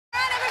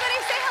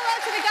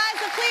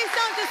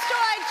Don't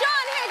Destroy,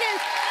 John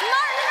Higgins,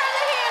 Martin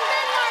Herlihy, and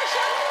Ben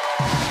Marshall.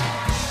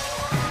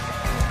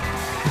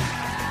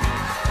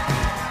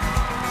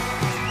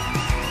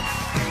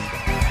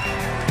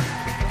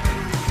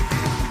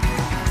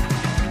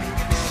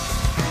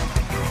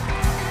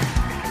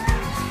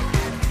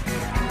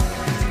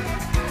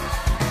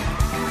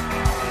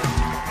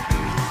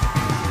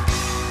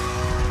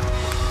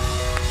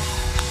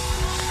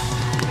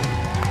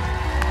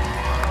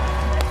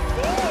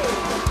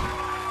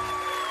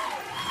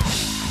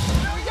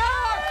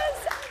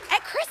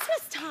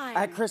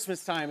 At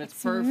Christmas time, it's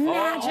perfect.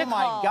 Magical. Oh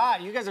my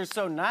God, you guys are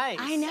so nice.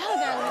 I know,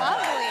 they're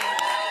lovely.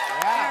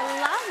 Yeah.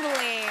 They're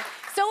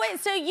lovely.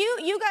 So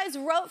you guys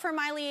wrote for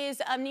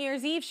Miley's New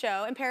Year's Eve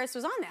show, and Paris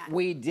was on that.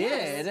 We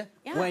did. Yes.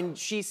 Yeah. When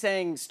she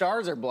sang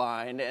 "Stars Are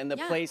Blind," and the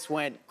place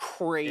went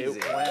crazy.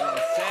 It went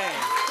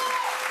insane.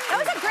 That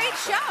was a great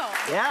show.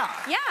 Yeah.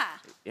 Yeah.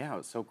 Yeah, it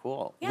was so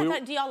cool. Yeah.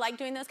 Do y'all like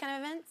doing those kind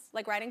of events,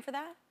 like writing for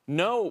that?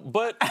 No,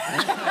 but it's,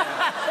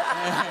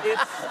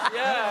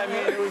 yeah, I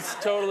mean, it was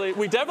totally,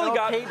 we definitely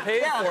got paid for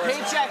it.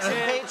 Paychecks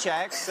and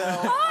paychecks, so.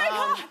 Oh my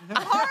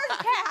God, hard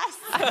pass.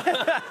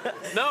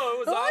 No, it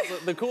was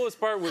awesome. The coolest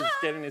part was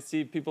getting to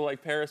see people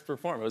like Paris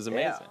perform. It was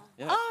amazing.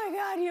 Yeah. Oh my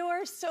God, you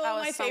are so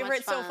my so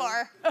favorite so much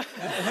far. Oh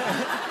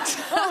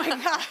my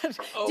God.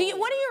 What do you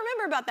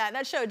remember about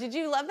that show? Did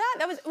you love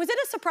that? Was it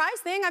a surprise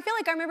thing? I feel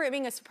like I remember it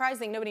being a surprise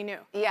thing nobody knew.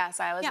 Yes,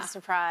 I was a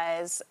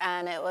surprise,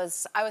 and I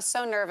was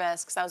so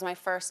nervous because that was my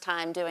first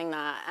time doing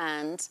that,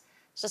 and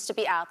just to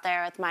be out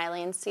there with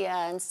Miley and Sia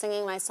and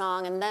singing my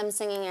song and them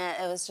singing it,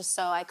 it was just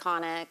so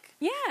iconic.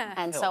 Yeah.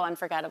 And so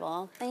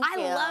unforgettable. Thank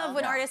you. I love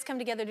when artists come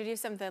together to do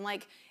something.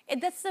 Like,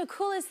 that's the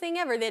coolest thing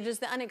ever. They're just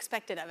the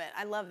unexpected of it.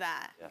 I love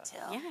that. Me too.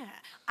 Yeah.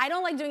 I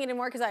don't like doing it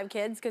anymore because I have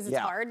kids, because it's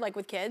hard, like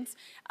with kids.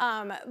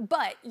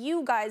 But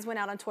you guys went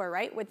out on tour,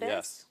 right, with this?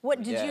 Yes.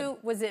 What did you,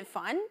 was it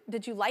fun?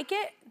 Did you like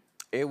it?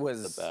 It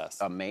was the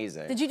best.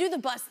 Amazing. Did you do the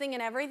bus thing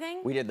and everything?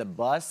 We did the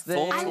bus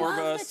thing. I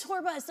love the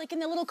tour bus, like in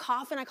the little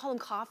coffin. I call them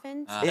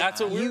coffins. That's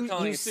what we were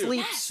calling you it too.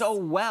 sleep so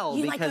well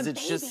You because like a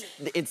it's just,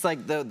 it's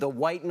like the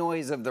white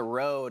noise of the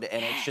road,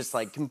 and it's just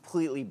like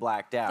completely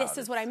blacked out. This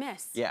is what I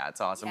miss. Yeah,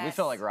 it's awesome. We Yes.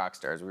 felt like rock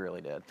stars, we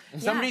really did.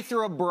 Somebody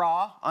threw a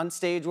bra on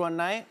stage one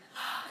night.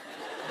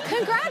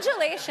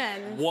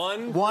 Congratulations.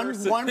 One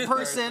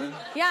person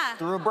Yeah.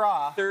 threw a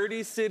bra.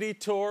 30-city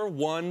tour,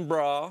 one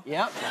bra.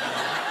 Yep.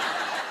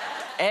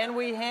 And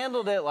we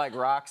handled it like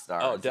rock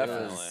stars. Oh,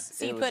 definitely.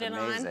 So you was put it on?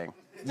 amazing.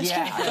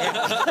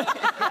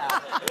 Yeah.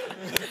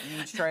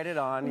 You tried it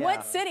on, yeah.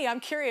 What city?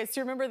 I'm curious. Do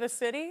you remember the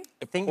city?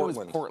 I think it was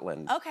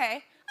Portland.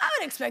 Okay. I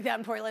would expect that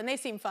in Portland. They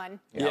seem fun.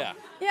 Yeah.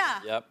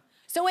 Yeah. Yep.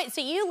 So wait, so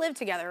you live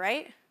together,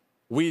 right?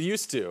 We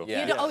used to.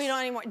 Yeah. Oh, you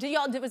don't anymore.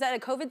 Was that a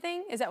COVID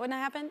thing? Is that when that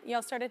happened?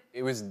 Y'all started?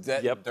 It was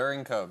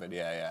during COVID,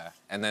 yeah.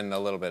 And then a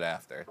little bit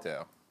after, too.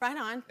 Right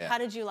on. Yeah. How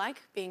did you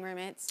like being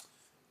roommates?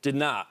 Did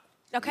not.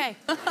 Okay.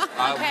 Okay.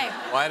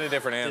 Well, I had a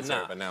different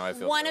answer, but now I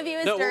feel One of you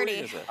is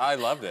dirty. I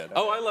loved it.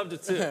 Oh, I loved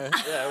it too.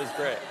 Yeah, it was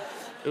great.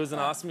 It was an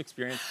awesome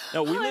experience.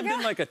 No, we lived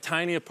in like a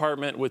tiny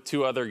apartment with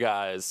two other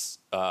guys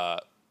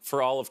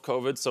for all of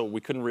COVID, so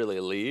we couldn't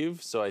really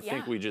leave. So I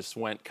think we just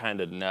went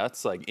kind of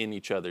nuts, like in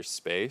each other's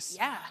space.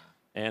 Yeah.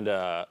 And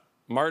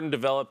Martin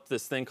developed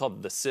this thing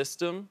called the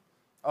system.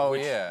 Oh,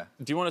 yeah.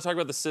 Do you want to talk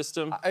about the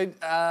system? I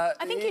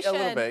think you should. A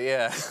little bit,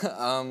 yeah.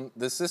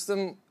 The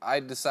system,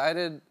 I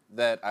decided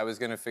that I was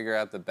going to figure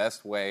out the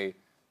best way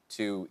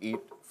to eat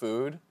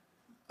food.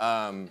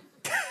 I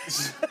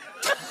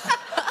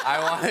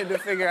wanted to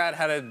figure out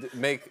how to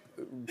make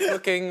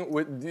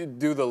cooking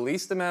do the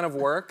least amount of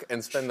work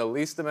and spend the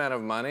least amount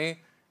of money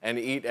and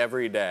eat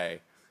every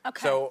day.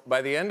 Okay. So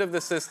by the end of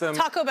the system...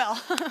 Taco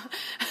Bell.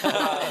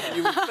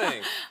 You would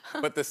think.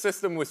 But the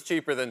system was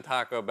cheaper than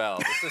Taco Bell.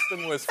 The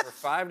system was for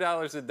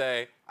 $5 a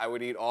day, I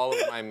would eat all of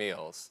my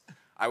meals.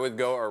 I would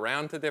go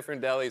around to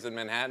different delis in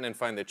Manhattan and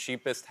find the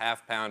cheapest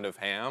half pound of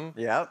ham.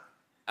 Yep.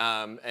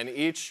 And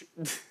each...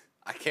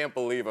 I can't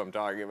believe I'm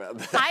talking about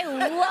this. I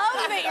love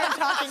that you're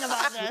talking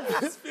about this.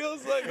 This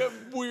feels like a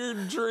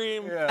weird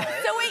dream. Yeah.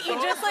 So wait, you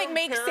just like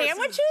make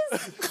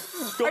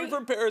sandwiches? Going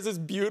from Paris, this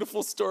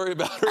beautiful story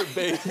about her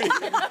baby.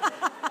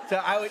 So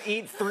I would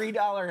eat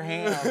 $3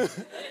 ham.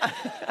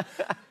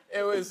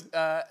 It was,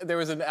 there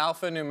was an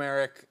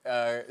alphanumeric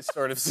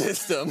sort of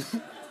system.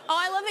 Oh,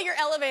 I love that you're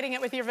elevating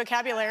it with your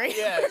vocabulary.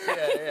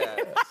 Yeah.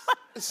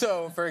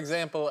 So, for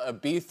example, a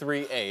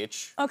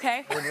B3H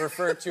would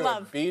refer to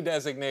a B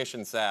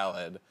designation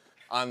salad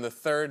on the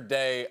third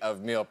day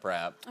of meal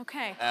prep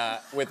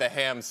with a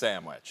ham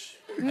sandwich.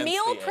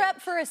 Meal prep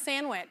for a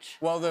sandwich.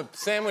 Well, the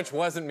sandwich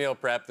wasn't meal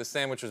prep. The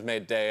sandwich was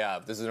made day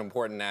of. This is an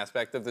important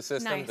aspect of the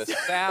system. Nice. The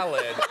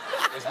salad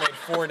was made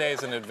 4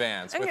 days in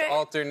advance with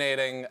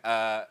alternating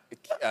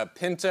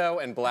pinto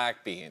and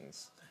black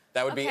beans.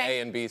 That would be A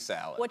and B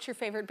salad. What's your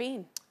favorite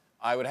bean?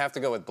 I would have to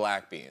go with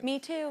black beans. Me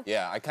too.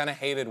 Yeah, I kind of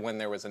hated when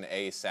there was an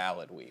A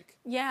salad week.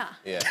 Yeah.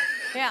 Yeah.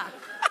 Yeah.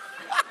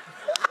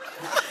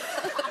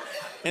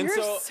 And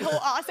You're so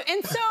awesome.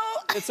 And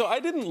so I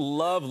didn't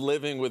love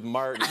living with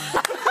Martin.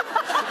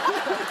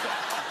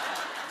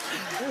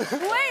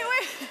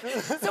 Wait.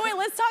 So wait,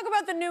 let's talk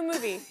about the new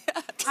movie.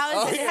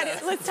 How is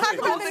it? Let's talk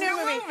about the new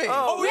movie.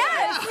 Oh,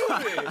 yes. yeah,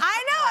 movie.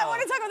 I know. I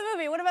want to talk about the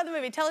movie. What about the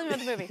movie? Tell us about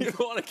the movie. You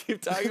want to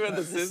keep talking about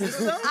the sisters?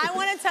 I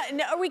want to tell.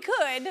 No, we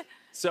could.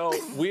 So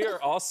we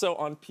are also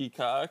on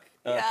Peacock.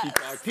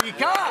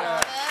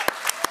 Peacock.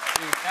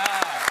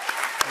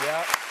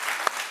 Yep.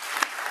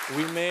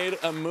 We made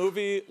a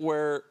movie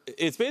where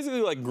it's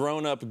basically like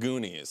grown-up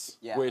Goonies,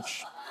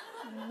 which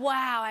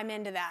Wow, I'm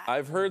into that.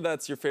 I've heard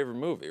that's your favorite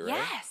movie, right?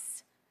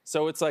 Yes.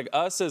 So it's like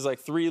us as like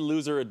 3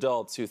 loser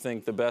adults who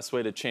think the best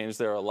way to change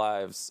their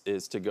lives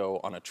is to go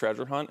on a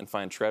treasure hunt and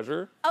find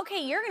treasure.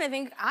 Okay, you're gonna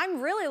think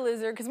I'm really a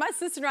loser because my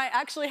sister and I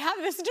actually have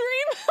this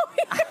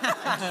dream.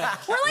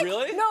 We're like,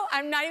 Really? no,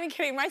 I'm not even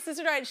kidding. My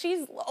sister and I,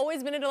 she's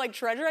always been into like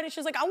treasure hunting.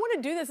 She's like, I want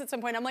to do this at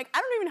some point. I'm like,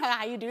 I don't even know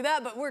how you do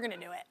that, but we're gonna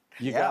do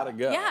it. You gotta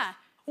go. Yeah.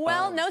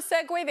 Well, no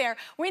segue there.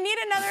 We need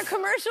another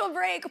commercial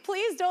break.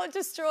 Please don't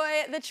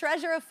destroy. The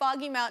Treasure of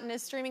Foggy Mountain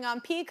is streaming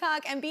on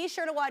Peacock, and be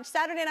sure to watch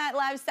Saturday Night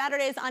Live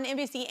Saturdays on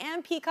NBC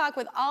and Peacock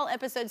with all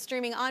episodes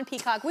streaming on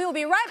Peacock. We will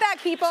be right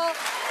back, people.